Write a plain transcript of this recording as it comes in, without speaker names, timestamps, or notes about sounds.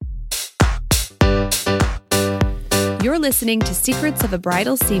You're listening to Secrets of a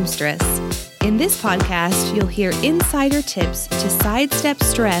Bridal Seamstress. In this podcast, you'll hear insider tips to sidestep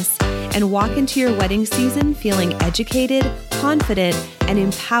stress and walk into your wedding season feeling educated, confident, and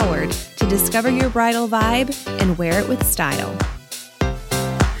empowered to discover your bridal vibe and wear it with style.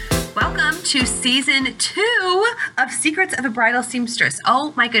 Welcome to Season 2 of Secrets of a Bridal Seamstress.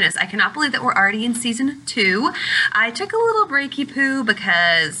 Oh my goodness, I cannot believe that we're already in Season 2. I took a little breaky poo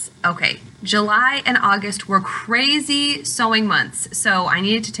because, July and August were crazy sewing months, so I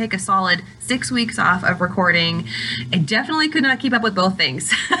needed to take a solid 6 weeks off of recording. I definitely could not keep up with both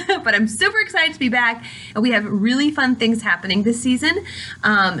things, but I'm super excited to be back, and we have really fun things happening this season.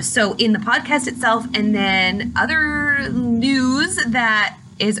 So in the podcast itself, and then other news that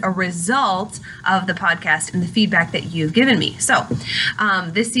is a result of the podcast and the feedback that you've given me. So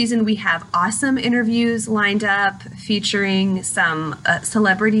this season we have awesome interviews lined up featuring some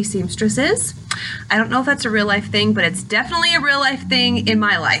celebrity seamstresses. I don't know if that's a real life thing, but it's definitely a real life thing in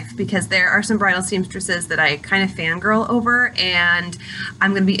my life because there are some bridal seamstresses that I kind of fangirl over, and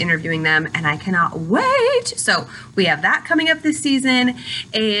I'm going to be interviewing them, and I cannot wait. So we have that coming up this season,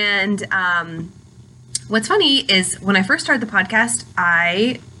 and what's funny is when I first started the podcast,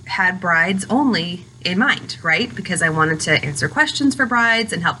 I had brides only in mind, right? Because I wanted to answer questions for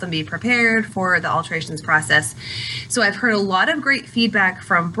brides and help them be prepared for the alterations process. So I've heard a lot of great feedback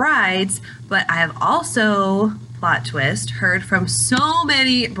from brides, but I have also, plot twist, heard from so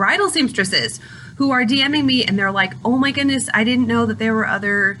many bridal seamstresses who are DMing me and they're like, oh my goodness, I didn't know that there were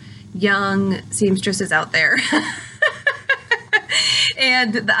other young seamstresses out there.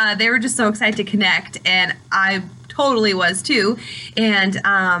 And they were just so excited to connect, and I totally was too. And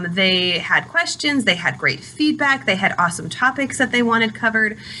they had questions, they had great feedback, they had awesome topics that they wanted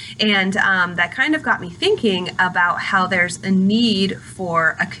covered, and that kind of got me thinking about how there's a need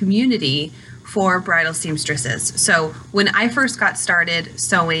for a community for bridal seamstresses. So when I first got started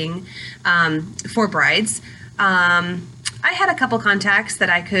sewing for brides, I had a couple contacts that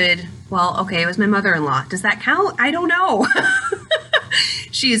I could, it was my mother-in-law. Does that count? I don't know.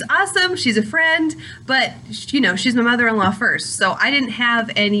 She's awesome. She's a friend, but she's my mother-in-law first. So I didn't have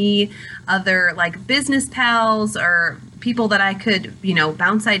any other business pals or people that I could,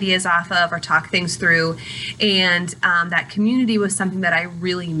 bounce ideas off of or talk things through. And that community was something that I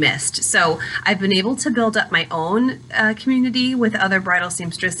really missed. So I've been able to build up my own community with other bridal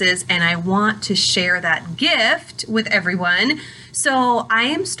seamstresses, and I want to share that gift with everyone. So I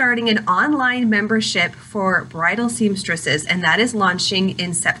am starting an online membership for bridal seamstresses, and that is launching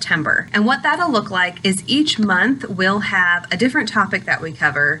in September. And what that'll look like is each month we'll have a different topic that we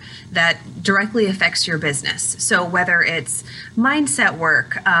cover that directly affects your business. So whether it's mindset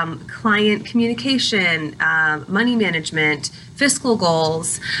work, client communication, money management, fiscal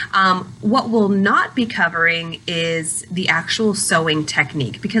goals. What we'll not be covering is the actual sewing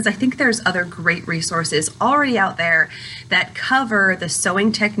technique, because I think there's other great resources already out there that cover the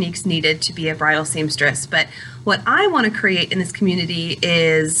sewing techniques needed to be a bridal seamstress. But what I want to create in this community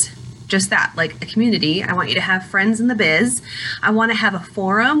is just that, a community. I want you to have friends in the biz. I want to have a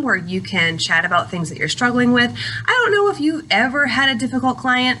forum where you can chat about things that you're struggling with. I don't know if you've ever had a difficult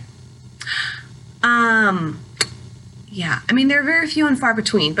client. They're very few and far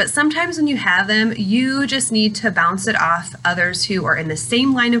between, but sometimes when you have them, you just need to bounce it off others who are in the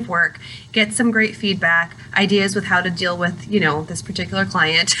same line of work, get some great feedback, ideas with how to deal with, this particular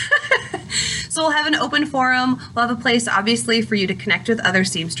client. So we'll have an open forum. We'll have a place, obviously, for you to connect with other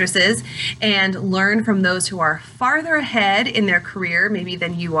seamstresses and learn from those who are farther ahead in their career, maybe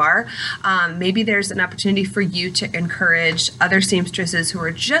than you are. Maybe there's an opportunity for you to encourage other seamstresses who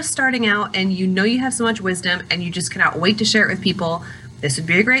are just starting out and you have so much wisdom and you just cannot wait to share it with people. This would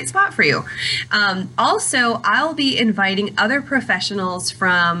be a great spot for you. Also, I'll be inviting other professionals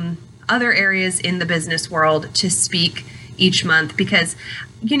from other areas in the business world to speak each month because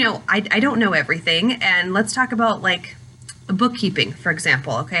I don't know everything. And let's talk about bookkeeping, for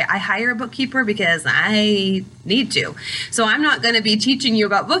example. Okay, I hire a bookkeeper because I need to. So I'm not going to be teaching you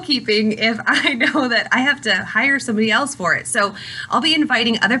about bookkeeping if I know that I have to hire somebody else for it. So I'll be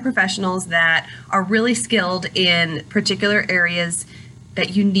inviting other professionals that are really skilled in particular areas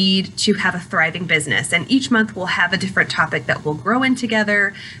that you need to have a thriving business. And each month we'll have a different topic that we'll grow in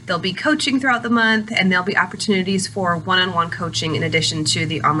together. There'll be coaching throughout the month, and there'll be opportunities for one-on-one coaching in addition to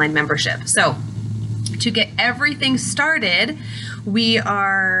the online membership. So to get everything started, we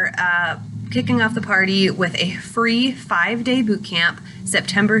are kicking off the party with a free 5-day boot camp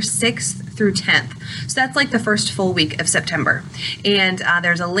September 6th through 10th. So that's like the first full week of September. And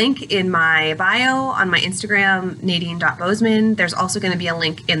there's a link in my bio on my Instagram, nadine.bozeman. There's also going to be a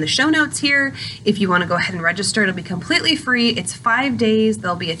link in the show notes here. If you want to go ahead and register, it'll be completely free. It's 5 days.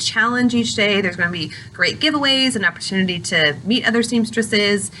 There'll be a challenge each day. There's going to be great giveaways, an opportunity to meet other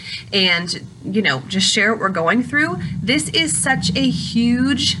seamstresses and, just share what we're going through. This is such a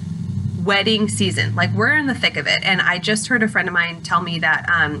huge wedding season. Like, we're in the thick of it. And I just heard a friend of mine tell me that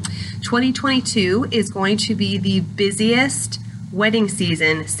 2022 is going to be the busiest wedding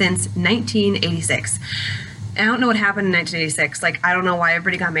season since 1986. I don't know what happened in 1986. Like, I don't know why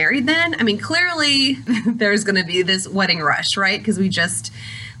everybody got married then. I mean, clearly there's going to be this wedding rush, right? Because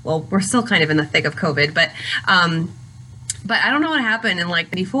we're still kind of in the thick of COVID, but I don't know what happened in like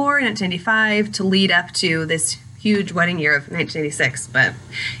 1994 and 1995 to lead up to this huge wedding year of 1986. But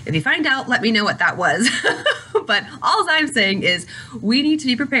if you find out, let me know what that was. But all I'm saying is we need to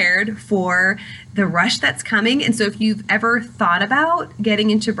be prepared for the rush that's coming. And so if you've ever thought about getting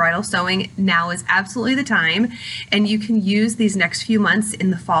into bridal sewing, now is absolutely the time. And you can use these next few months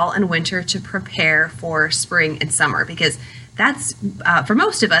in the fall and winter to prepare for spring and summer, because that's, for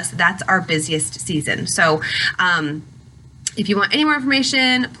most of us, that's our busiest season. So, if you want any more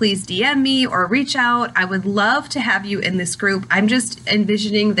information, please DM me or reach out. I would love to have you in this group. I'm just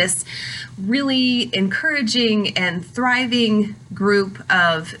envisioning this really encouraging and thriving group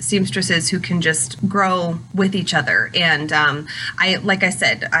of seamstresses who can just grow with each other. And like I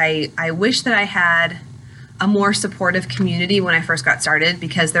said, I wish that I had a more supportive community when I first got started,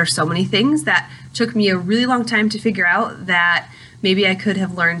 because there's so many things that took me a really long time to figure out that maybe I could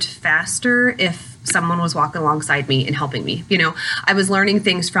have learned faster if someone was walking alongside me and helping me. I was learning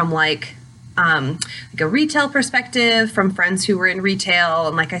things from like a retail perspective from friends who were in retail.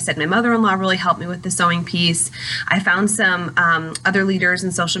 And like I said, my mother-in-law really helped me with the sewing piece. I found some other leaders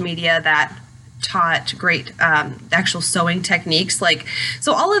in social media that taught great actual sewing techniques.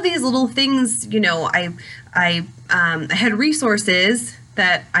 So all of these little things, I had resources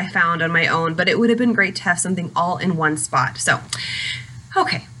that I found on my own, but it would have been great to have something all in one spot. So,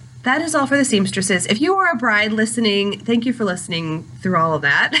 okay. That is all for the seamstresses. If you are a bride listening, thank you for listening through all of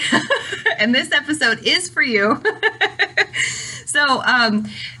that. And this episode is for you.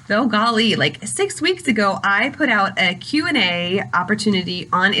 So, golly, like 6 weeks ago, I put out a Q&A opportunity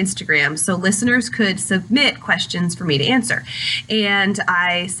on Instagram so listeners could submit questions for me to answer. And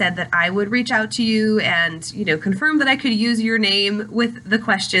I said that I would reach out to you and, confirm that I could use your name with the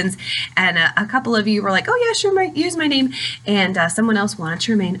questions. And a couple of you were like, oh yeah, sure, use my name. And someone else wanted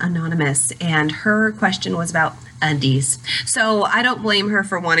to remain anonymous. And her question was about undies. So I don't blame her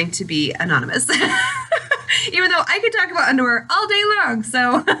for wanting to be anonymous. Even though I could talk about underwear all day long,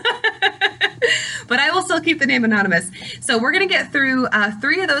 so but I will still keep the name anonymous. So we're going to get through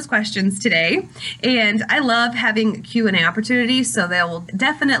 3 of those questions today, and I love having Q&A opportunities, so there will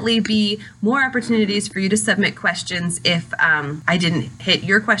definitely be more opportunities for you to submit questions if I didn't hit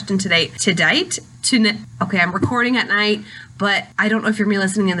your question today. Okay, I'm recording at night, but I don't know if you're me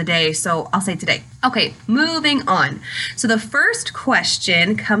listening in the day, so I'll say today. Okay, moving on. So the first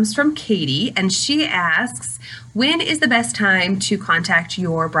question comes from Katie, and she asks, when is the best time to contact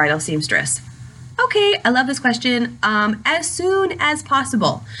your bridal seamstress? Okay, I love this question. As soon as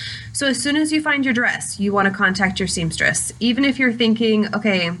possible. So as soon as you find your dress, you want to contact your seamstress. Even if you're thinking,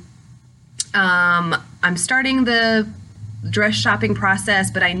 okay, I'm starting the dress shopping process,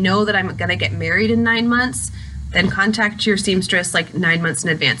 but I know that I'm going to get married in 9 months, then contact your seamstress like 9 months in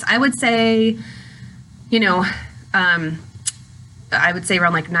advance. I would say,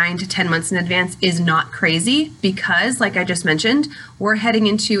 around like 9 to 10 months in advance is not crazy, because like I just mentioned, we're heading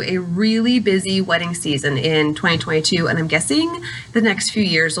into a really busy wedding season in 2022. And I'm guessing the next few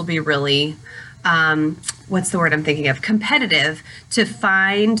years will be really, what's the word I'm thinking of? Competitive to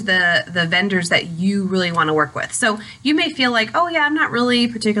find the vendors that you really want to work with. So you may feel like, oh yeah, I'm not really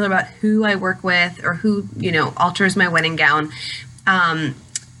particular about who I work with or who, alters my wedding gown.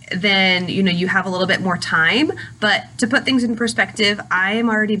 Then, you have a little bit more time. But to put things in perspective, I am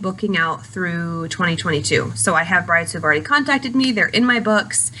already booking out through 2022. So I have brides who've already contacted me. They're in my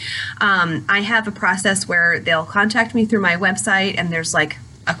books. I have a process where they'll contact me through my website, and there's like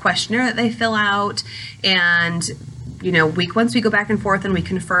a questionnaire that they fill out. And, once we go back and forth and we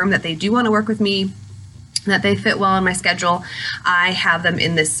confirm that they do want to work with me, that they fit well in my schedule, I have them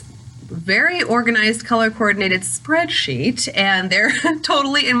in this very organized, color coordinated spreadsheet, and they're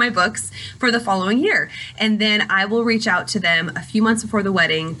totally in my books for the following year. And then I will reach out to them a few months before the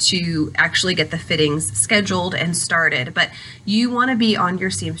wedding to actually get the fittings scheduled and started. But you want to be on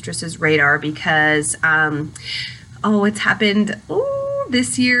your seamstress's radar because, it's happened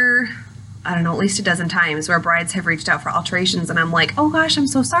this year, I don't know, at least a dozen times where brides have reached out for alterations and I'm like, oh gosh, I'm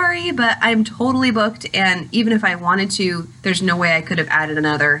so sorry, but I'm totally booked. And even if I wanted to, there's no way I could have added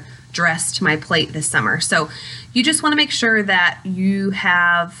another dress to my plate this summer. So you just want to make sure that you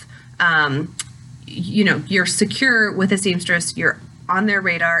have, you're secure with a seamstress, you're on their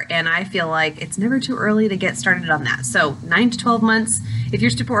radar, and I feel like it's never too early to get started on that. So 9 to 12 months, if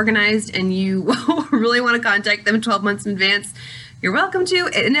you're super organized and you really want to contact them 12 months in advance, you're welcome to.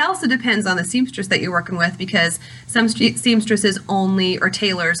 And it also depends on the seamstress that you're working with, because some seamstresses only, or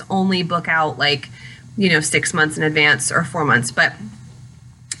tailors only book out 6 months in advance or 4 months. But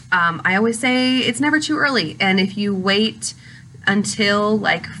I always say it's never too early. And if you wait until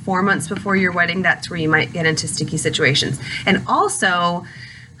 4 months before your wedding, that's where you might get into sticky situations. And also,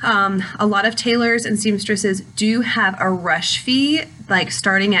 a lot of tailors and seamstresses do have a rush fee,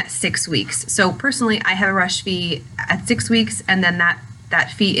 starting at 6 weeks. So personally, I have a rush fee at 6 weeks, and then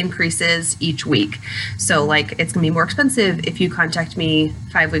that fee increases each week. So it's gonna be more expensive if you contact me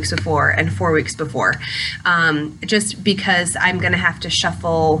 5 weeks before and 4 weeks before, just because I'm gonna have to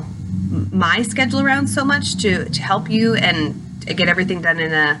shuffle my schedule around so much to help you and get everything done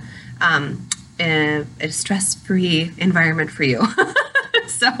in a stress-free environment for you.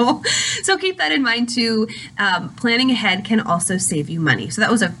 So keep that in mind too. Planning ahead can also save you money. So that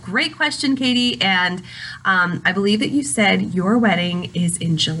was a great question, Katie. And I believe that you said your wedding is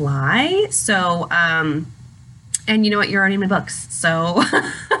in July. So, and you know what? You're already in my books. So,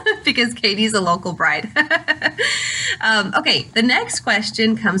 because Katie's a local bride. Okay, the next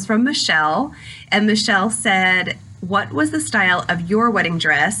question comes from Michelle. And Michelle said, what was the style of your wedding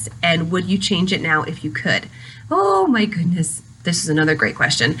dress, and would you change it now if you could? Oh my goodness. This is another great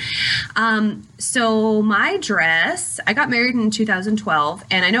question. So my dress, I got married in 2012,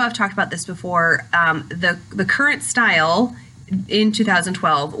 and I know I've talked about this before. The current style in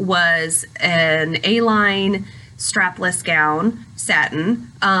 2012 was an A-line strapless gown,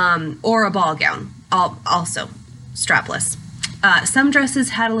 satin, or a ball gown, also strapless. Some dresses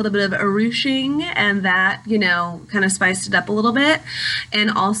had a little bit of a ruching, and that, kind of spiced it up a little bit.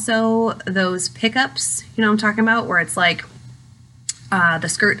 And also those pickups, I'm talking about, where it's the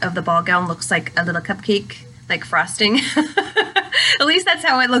skirt of the ball gown looks like a little cupcake, like frosting. At least that's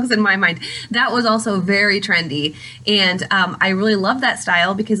how it looks in my mind. That was also very trendy. And I really loved that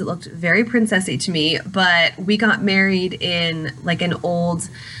style because it looked very princessy to me. But we got married in an old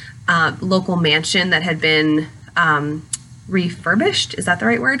local mansion that had been refurbished. Is that the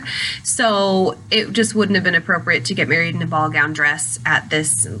right word? So it just wouldn't have been appropriate to get married in a ball gown dress at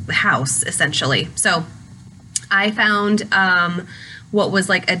this house, essentially. So I found what was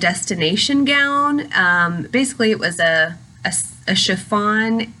a destination gown. Basically, it was a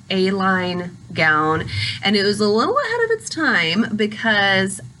chiffon A-line gown, and it was a little ahead of its time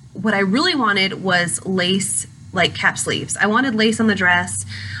because what I really wanted was lace, cap sleeves. I wanted lace on the dress,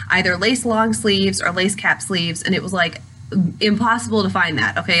 either lace long sleeves or lace cap sleeves, and it was impossible to find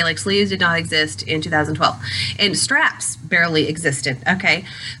that. Okay, sleeves did not exist in 2012, and straps barely existed. Okay,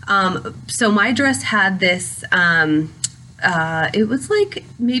 so my dress had this. It was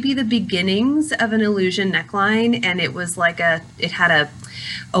maybe the beginnings of an illusion neckline, and it was it had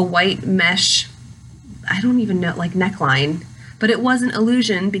a white mesh, I don't even know, neckline, but it wasn't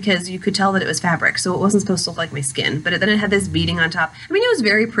illusion because you could tell that it was fabric, so it wasn't supposed to look like my skin. But then it had this beading on top. I mean, it was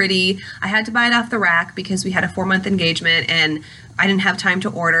very pretty. I had to buy it off the rack because we had a 4-month engagement and I didn't have time to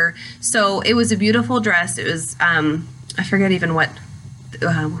order. So it was a beautiful dress. It was, I forget even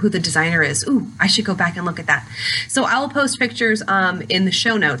who the designer is. Ooh, I should go back and look at that. So I will post pictures in the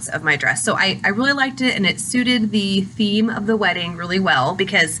show notes of my dress. So I really liked it, and it suited the theme of the wedding really well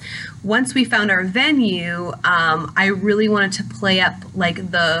because once we found our venue, I really wanted to play up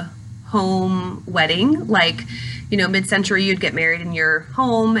the home wedding. Mid-century, you'd get married in your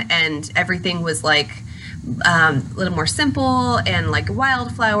home and everything was a little more simple and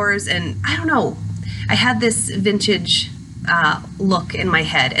wildflowers, and I don't know. I had this vintage look in my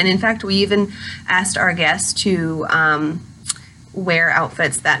head. And in fact, we even asked our guests to wear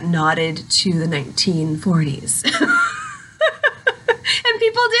outfits that nodded to the 1940s. And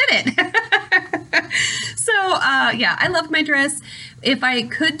people did it. So, yeah, I loved my dress. If I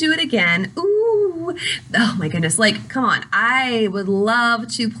could do it again, ooh, oh my goodness, come on. I would love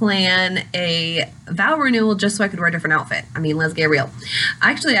to plan a vow renewal just so I could wear a different outfit. I mean, let's get real.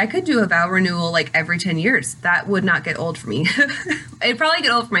 Actually, I could do a vow renewal every 10 years. That would not get old for me. It'd probably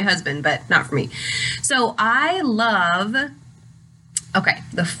get old for my husband, but not for me. So I love Okay,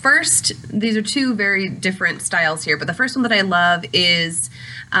 these are two very different styles here, but the first one that I love is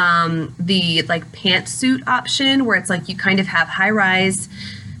the like pantsuit option, where it's like you kind of have high-rise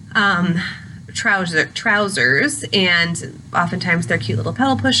trousers, and oftentimes they're cute little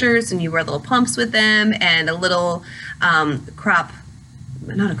pedal pushers, and you wear little pumps with them, and a little not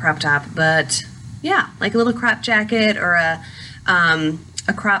a crop top, but yeah, like a little crop jacket or a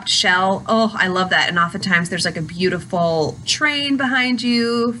cropped shell. Oh, I love that. And oftentimes there's like a beautiful train behind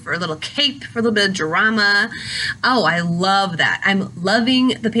you for a little cape, for a little bit of drama. Oh, I love that. I'm loving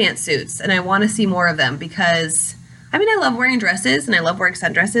the pantsuits, and I want to see more of them because, I mean, I love wearing dresses and I love wearing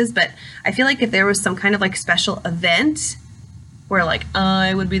sundresses, but I feel like if there was some kind of like special event where like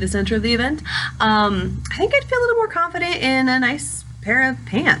I would be the center of the event, I think I'd feel a little more confident in a nice pair of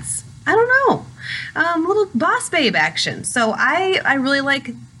pants. I don't know. Little boss babe action. So I really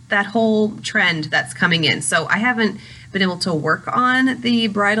like that whole trend that's coming in. So I haven't been able to work on the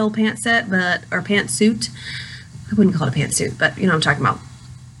bridal pant set, or pantsuit. I wouldn't call it a pantsuit, but you know what I'm talking about.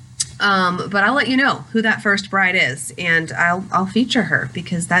 But I'll let you know who that first bride is, and I'll feature her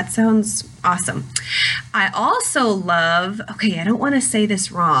because that sounds awesome. I also love, okay, I don't want to say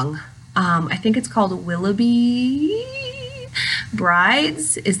this wrong. I think it's called Willoughby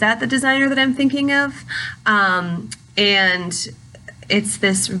Brides. Is that the designer that I'm thinking of? And it's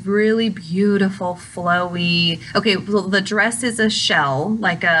this really beautiful flowy, okay, well, the dress is a shell,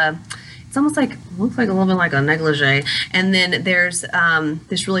 it's almost like, looks like a little bit like a negligee. And then there's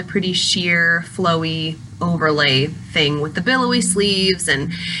this really pretty sheer, flowy overlay thing with the billowy sleeves.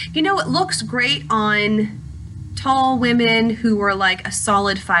 And, you know, it looks great on tall women who are like a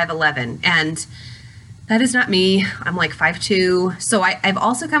solid 5'11". And that is not me. I'm like 5'2". So I've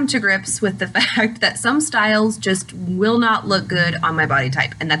also come to grips with the fact that some styles just will not look good on my body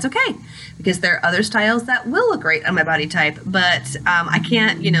type. And that's okay, because there are other styles that will look great on my body type. But I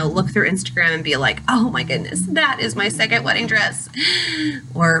can't, look through Instagram and be like, oh my goodness, that is my second wedding dress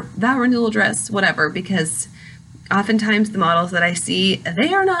or vow renewal dress, whatever, because oftentimes the models that I see,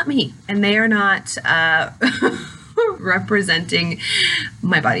 they are not me, and they are not representing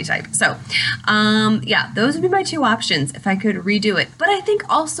my body type. So, yeah, those would be my two options if I could redo it. But I think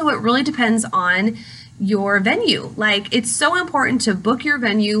also it really depends on your venue. Like, it's so important to book your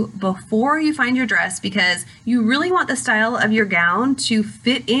venue before you find your dress, because you really want the style of your gown to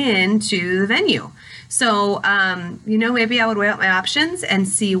fit into the venue. So, maybe I would weigh out my options and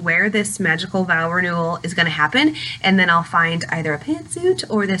see where this magical vow renewal is going to happen. And then I'll find either a pantsuit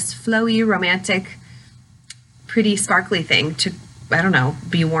or this flowy, romantic, pretty sparkly thing to,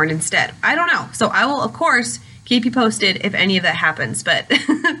 be worn instead. I don't know. So I will, of course, keep you posted if any of that happens. But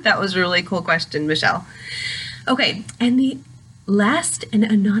that was a really cool question, Michelle. Okay, and the last and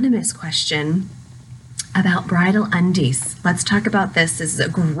anonymous question about bridal undies. Let's talk about this. This is a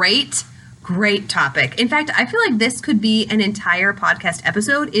great topic. In fact, I feel like this could be an entire podcast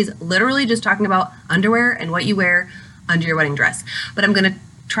episode, is literally just talking about underwear and what you wear under your wedding dress. But I'm going to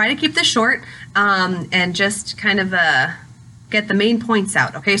try to keep this short and just kind of get the main points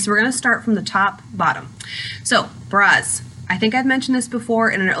out. Okay, so we're going to start from the bottom. So, bras. I think I've mentioned this before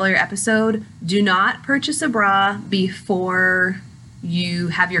in an earlier episode. Do not purchase a bra before you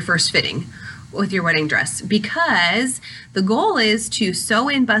have your first fitting with your wedding dress, because the goal is to sew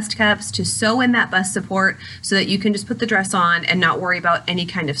in bust cups, to sew in that bust support, so that you can just put the dress on and not worry about any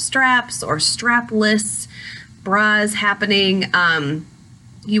kind of straps or strapless bras happening.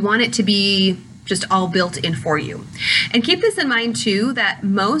 You want it to be just all built in for you. And keep this in mind too, that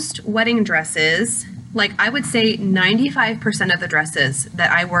most wedding dresses, like I would say 95% of the dresses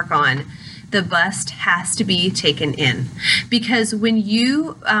that I work on, the bust has to be taken in, because when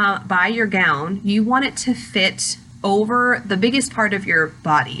you buy your gown, you want it to fit over the biggest part of your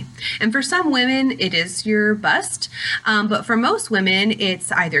body. And for some women, it is your bust. But for most women,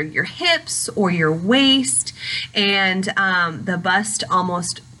 it's either your hips or your waist. And the bust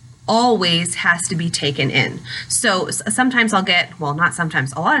almost always has to be taken in. So sometimes I'll get, well, not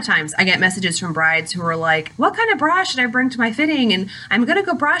sometimes, a lot of times I get messages from brides who are like, what kind of bra should I bring to my fitting? And I'm going to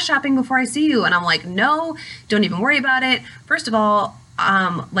go bra shopping before I see you. And I'm like, no, don't even worry about it. First of all,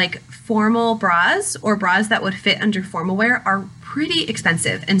 like formal bras or bras that would fit under formal wear are pretty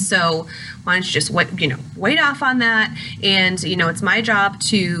expensive. And so why don't you just wait off on that. And, it's my job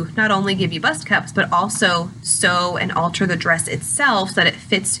to not only give you bust cups, but also sew and alter the dress itself so that it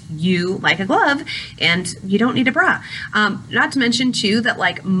fits you like a glove and you don't need a bra. Not to mention too, that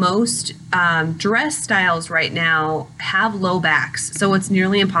like most dress styles right now have low backs. So it's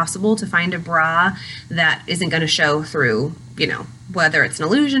nearly impossible to find a bra that isn't going to show through, whether it's an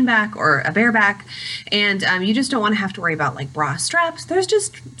illusion back or a bare back. And you just don't want to have to worry about like bra straps. There's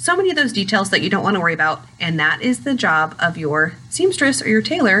just so many of those details that you don't want to worry about. And that is the job of your seamstress or your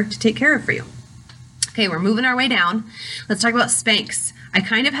tailor to take care of for you. Okay, we're moving our way down. Let's talk about Spanx. I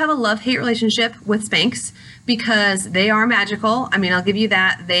kind of have a love-hate relationship with Spanx because they are magical. I mean, I'll give you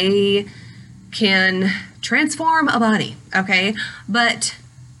that. They can transform a body, okay? But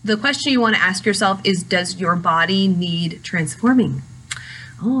the question you want to ask yourself is, does your body need transforming?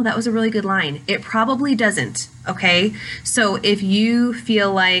 Oh, that was a really good line. It probably doesn't, okay? So if you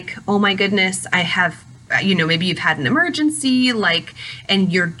feel like, oh my goodness, I have, maybe you've had an emergency,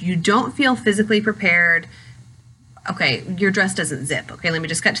 and you don't feel physically prepared, okay, your dress doesn't zip. Okay, let me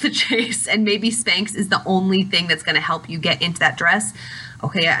just cut to the chase. And maybe Spanx is the only thing that's going to help you get into that dress.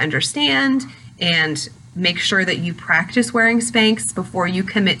 Okay, I understand. And make sure that you practice wearing Spanx before you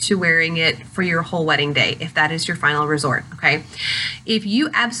commit to wearing it for your whole wedding day, if that is your final resort, okay? If you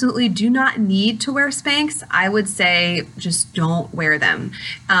absolutely do not need to wear Spanx, I would say just don't wear them.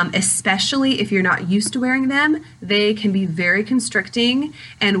 Especially if you're not used to wearing them, they can be very constricting.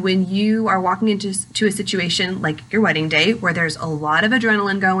 And when you are walking into a situation like your wedding day where there's a lot of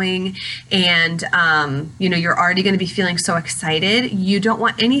adrenaline going and, you're already going to be feeling so excited, you don't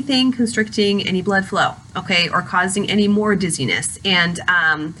want anything constricting any blood flow. Okay, or causing any more dizziness. And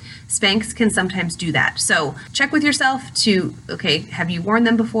Spanx can sometimes do that. So check with yourself to, okay, have you worn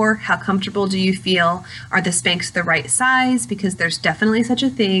them before? How comfortable do you feel? Are the Spanx the right size? Because there's definitely such a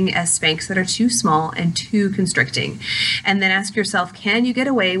thing as Spanx that are too small and too constricting. And then ask yourself, can you get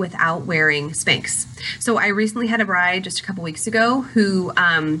away without wearing Spanx? So I recently had a bride just a couple weeks ago who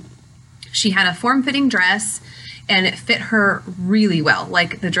she had a form-fitting dress and it fit her really well.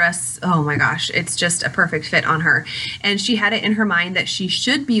 Like the dress, oh my gosh, it's just a perfect fit on her. And she had it in her mind that she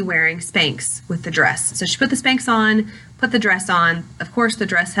should be wearing Spanx with the dress. So she put the Spanx on, put the dress on. Of course, the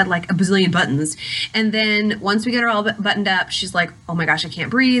dress had like a bazillion buttons. And then once we get her all buttoned up, she's like, oh my gosh, I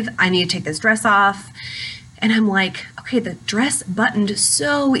can't breathe. I need to take this dress off. And I'm like, okay, the dress buttoned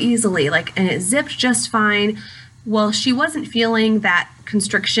so easily, and it zipped just fine. Well, she wasn't feeling that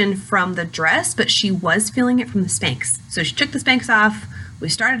constriction from the dress, but she was feeling it from the Spanx. So she took the Spanx off, we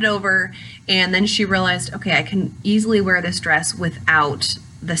started over, and then she realized, okay, I can easily wear this dress without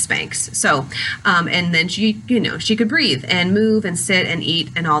the Spanx. So, and then she could breathe and move and sit and eat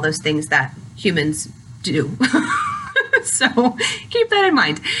and all those things that humans do. So keep that in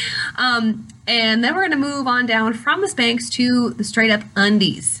mind. And then we're going to move on down from the Spanx to the straight up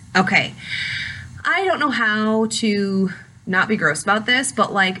undies. Okay. I don't know how to not be gross about this,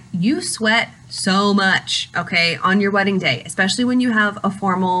 but you sweat so much, okay, on your wedding day, especially when you have a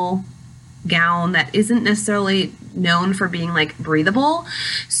formal gown that isn't necessarily known for being breathable.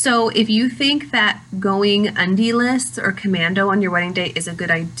 So if you think that going undieless or commando on your wedding day is a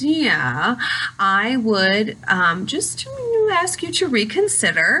good idea, I would just ask you to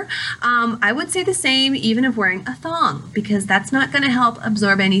reconsider. I would say the same even of wearing a thong, because that's not going to help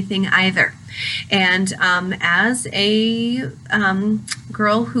absorb anything either. And as a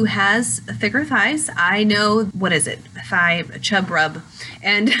girl who has thicker thighs, I know, thigh chub rub,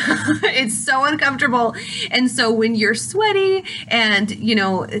 and it's so uncomfortable. And so when you're sweaty and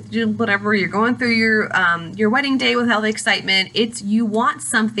whatever, you're going through your wedding day with all the excitement, you want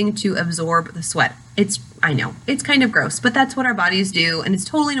something to absorb the sweat. I know it's kind of gross, but that's what our bodies do, and it's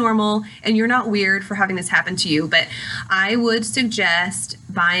totally normal, and you're not weird for having this happen to you. But I would suggest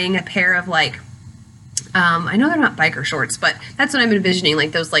buying a pair of I know they're not biker shorts, but that's what I'm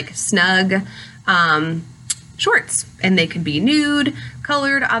envisioning, those snug shorts, and they can be nude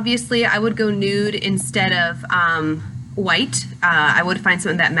colored. Obviously, I would go nude instead of white. I would find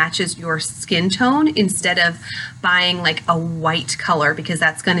something that matches your skin tone instead of buying a white color, because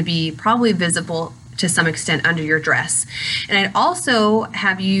that's going to be probably visible to some extent under your dress. And I'd also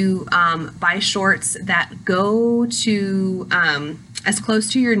have you buy shorts that go to as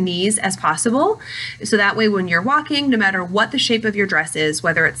close to your knees as possible. So that way when you're walking, no matter what the shape of your dress is,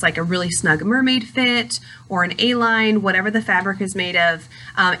 whether it's a really snug mermaid fit or an A-line, whatever the fabric is made of,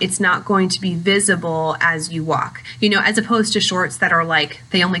 it's not going to be visible as you walk. As opposed to shorts that are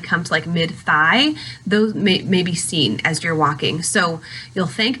they only come to mid-thigh, those may be seen as you're walking. So you'll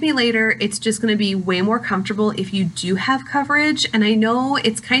thank me later. It's just going to be way more comfortable if you do have coverage. And I know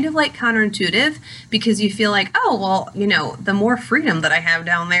it's kind of counterintuitive, because you feel the more freedom that I have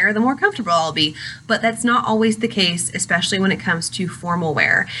down there, the more comfortable I'll be. But that's not always the case, especially when it comes to formal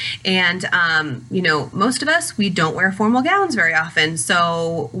wear. And, most of us, we don't wear formal gowns very often.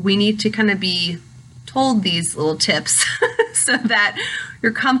 So we need to kind of be told these little tips so that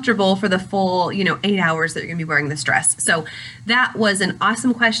you're comfortable for the full, 8 hours that you're going to be wearing this dress. So that was an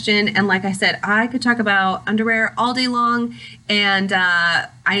awesome question. And like I said, I could talk about underwear all day long, and I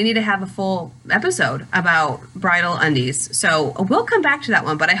need to have a full episode about bridal undies. So we'll come back to that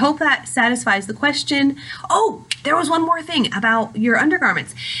one, but I hope that satisfies the question. Oh, there was one more thing about your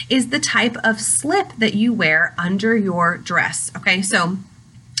undergarments, is the type of slip that you wear under your dress. Okay, so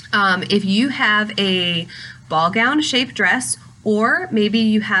if you have a ball gown shaped dress, or maybe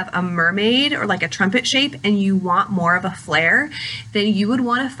you have a mermaid or like a trumpet shape and you want more of a flare, then you would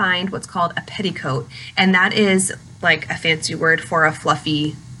want to find what's called a petticoat. And that is like a fancy word for a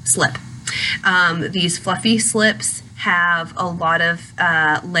fluffy slip. These fluffy slips have a lot of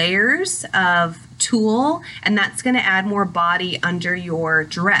layers of tulle, and that's going to add more body under your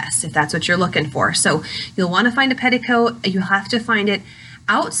dress if that's what you're looking for. So you'll want to find a petticoat. You'll have to find it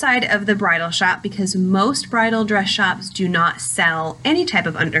outside of the bridal shop, because most bridal dress shops do not sell any type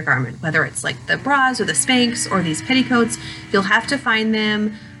of undergarment, whether it's like the bras or the Spanx or these petticoats. You'll have to find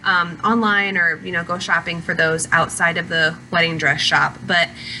them online, or go shopping for those outside of the wedding dress shop. But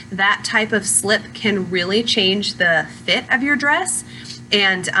that type of slip can really change the fit of your dress,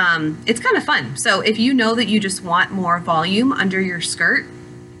 and it's kind of fun. So if you know that you just want more volume under your skirt,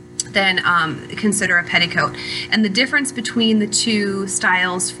 then consider a petticoat. And the difference between the two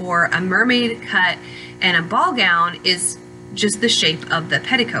styles for a mermaid cut and a ball gown is just the shape of the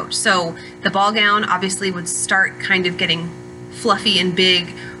petticoat. So the ball gown obviously would start kind of getting fluffy and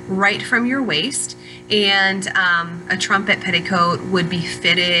big right from your waist, and a trumpet petticoat would be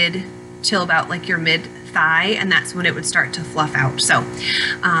fitted till about like your mid thigh, and that's when it would start to fluff out. So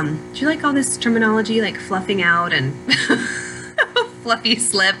do you like all this terminology, like fluffing out and fluffy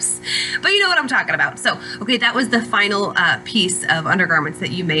slips? But you know what I'm talking about. So, okay, that was the final piece of undergarments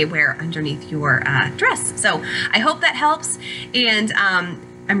that you may wear underneath your dress. So I hope that helps, and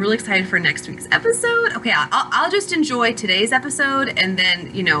I'm really excited for next week's episode. Okay, I'll just enjoy today's episode, and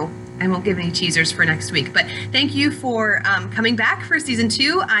then, I won't give any teasers for next week. But thank you for coming back for season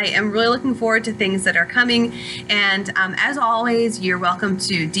 2. I am really looking forward to things that are coming. And as always, you're welcome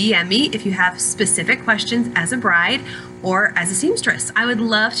to DM me if you have specific questions as a bride or as a seamstress. I would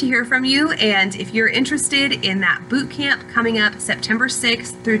love to hear from you. And if you're interested in that boot camp coming up September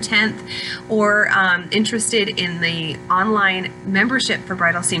 6th through 10th, or interested in the online membership for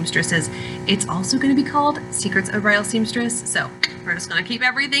bridal seamstresses, it's also going to be called Secrets of Bridal Seamstress. So we're just going to keep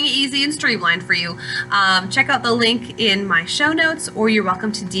everything easy and streamlined for you. Check out the link in my show notes, or you're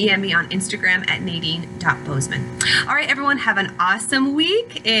welcome to DM me on Instagram at nadine.bozeman. All right, everyone, have an awesome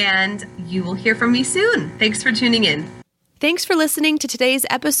week, and you will hear from me soon. Thanks for tuning in. Thanks for listening to today's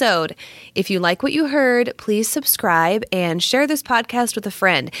episode. If you like what you heard, please subscribe and share this podcast with a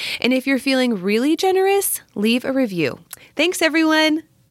friend. And if you're feeling really generous, leave a review. Thanks, everyone.